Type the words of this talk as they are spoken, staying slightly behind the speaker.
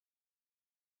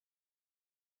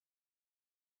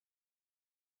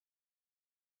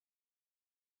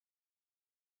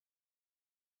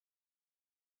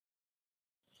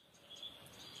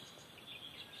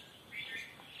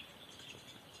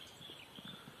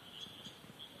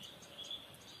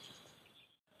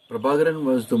Prabhakaran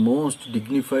was the most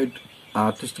dignified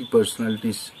artistic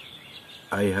personalities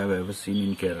I have ever seen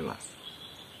in Kerala.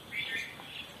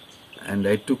 And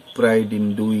I took pride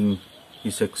in doing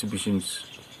his exhibitions,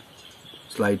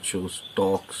 slideshows,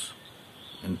 talks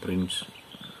and prints.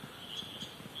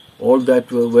 All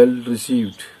that were well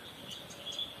received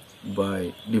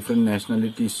by different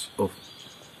nationalities of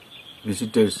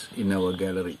visitors in our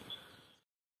gallery.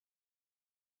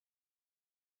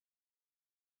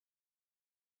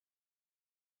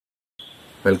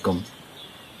 Welcome.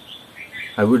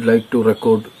 I would like to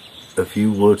record a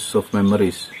few words of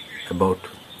memories about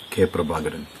K.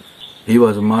 Prabhakaran. He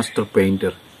was a master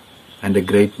painter and a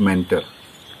great mentor,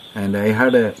 and I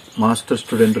had a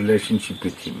master-student relationship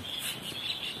with him.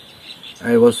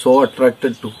 I was so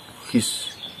attracted to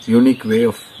his unique way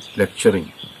of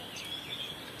lecturing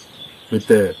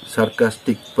with a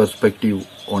sarcastic perspective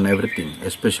on everything,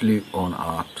 especially on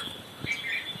art.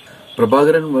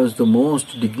 Prabhakaran was the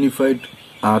most dignified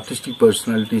artistic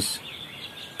personalities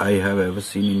I have ever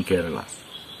seen in Kerala.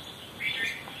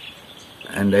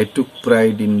 And I took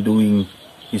pride in doing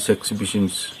his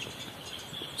exhibitions,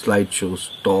 slideshows,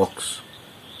 talks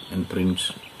and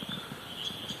prints.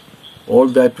 All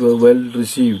that were well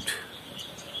received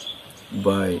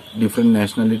by different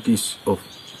nationalities of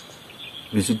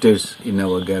visitors in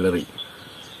our gallery.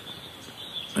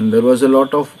 And there was a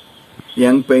lot of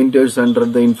young painters under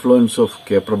the influence of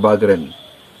K. Prabhakaran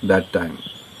that time.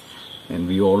 And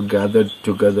we all gathered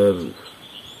together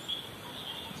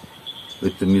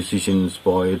with the musicians,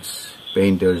 poets,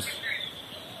 painters.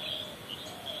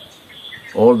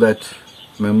 All that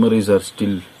memories are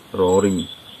still roaring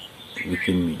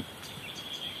within me.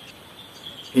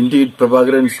 Indeed,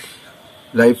 Prabhakaran's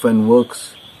life and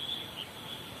works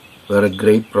were a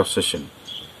great procession.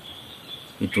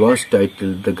 It was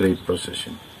titled The Great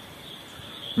Procession.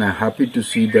 And I am happy to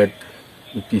see that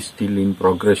it is still in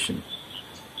progression.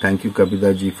 Thank you,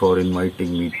 Kabida ji, for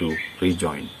inviting me to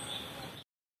rejoin.